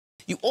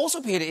You also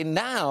appeared in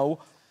now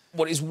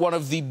what is one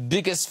of the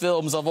biggest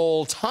films of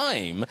all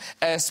time,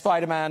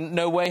 Spider-Man: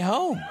 No Way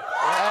Home.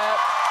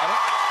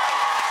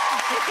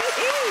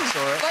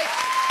 Like,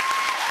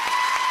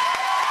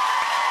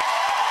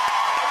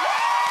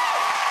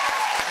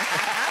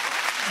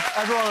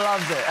 everyone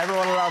loves it.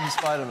 Everyone loves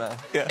Spider-Man.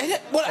 yeah.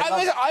 Well,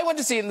 I went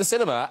to see it in the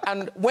cinema,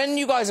 and when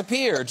you guys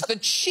appeared, the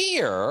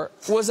cheer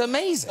was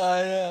amazing.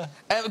 Yeah.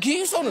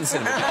 You saw it in the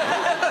cinema.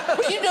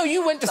 But you know,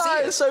 you went to see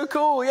it. It's so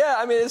cool. Yeah,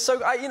 I mean, it's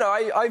so.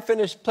 I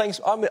finished playing.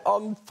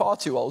 I'm far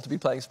too old to be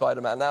playing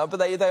Spider-Man now, but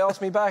they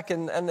asked me back,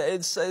 and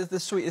it's the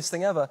sweetest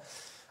thing ever.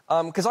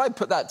 Because I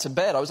put that to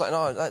bed. I was like,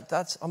 no,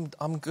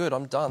 I'm good.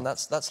 I'm done.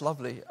 That's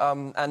lovely.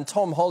 And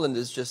Tom Holland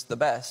is just the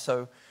best.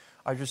 So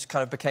I just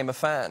kind of became a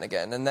fan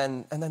again. And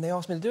then they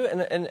asked me to do it,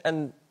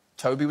 and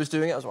Toby was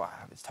doing it. I was like, wow,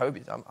 it's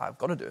Toby. I've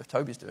got to do it if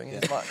Toby's doing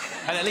it. Yeah.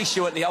 And at least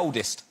you weren't the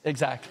oldest.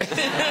 Exactly.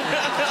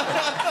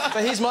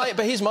 but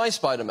he's my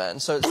Spider-Man.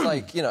 So it's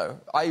like, you know,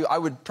 I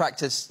would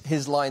practice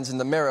his lines in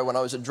the mirror when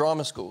I was at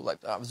drama school. Like,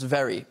 I was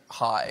very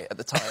high at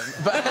the time.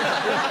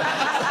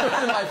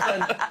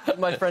 But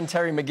my friend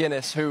Terry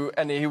McGinnis,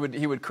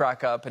 he would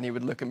crack up and he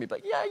would look at me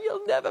like, yeah,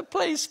 you'll never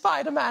play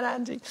Spider-Man,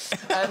 Andy.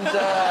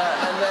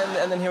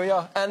 And then here we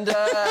are. And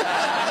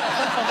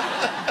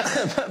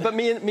but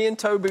me and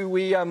Toby,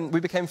 we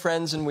became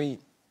friends, and we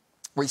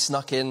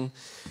snuck in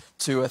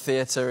to a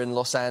theatre in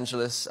Los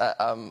Angeles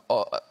on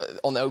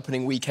the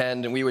opening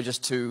weekend, and we were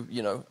just two,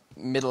 you know,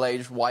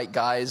 middle-aged white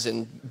guys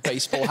in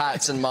baseball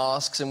hats and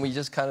masks, and we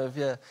just kind of,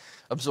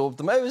 absorbed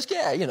them. It was,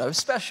 you know,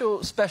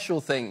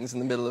 special things in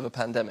the middle of a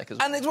pandemic as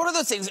well. And it's one of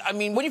those things, I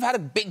mean, when you've had a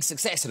big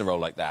success in a role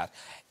like that,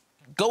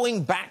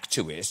 going back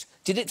to it,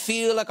 did it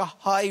feel like a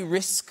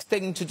high-risk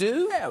thing to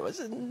do? Yeah, it was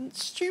a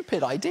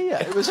stupid idea.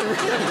 It was a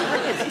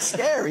really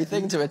scary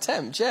thing to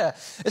attempt, yeah.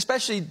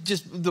 Especially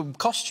just the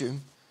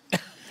costume.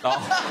 Oh,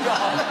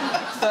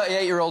 God.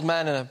 38-year-old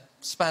man in a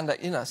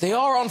spandex, you know. They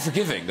are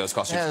unforgiving, those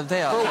costumes. Yeah,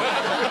 they are.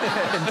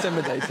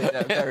 Intimidating,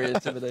 yeah, very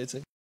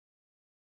intimidating.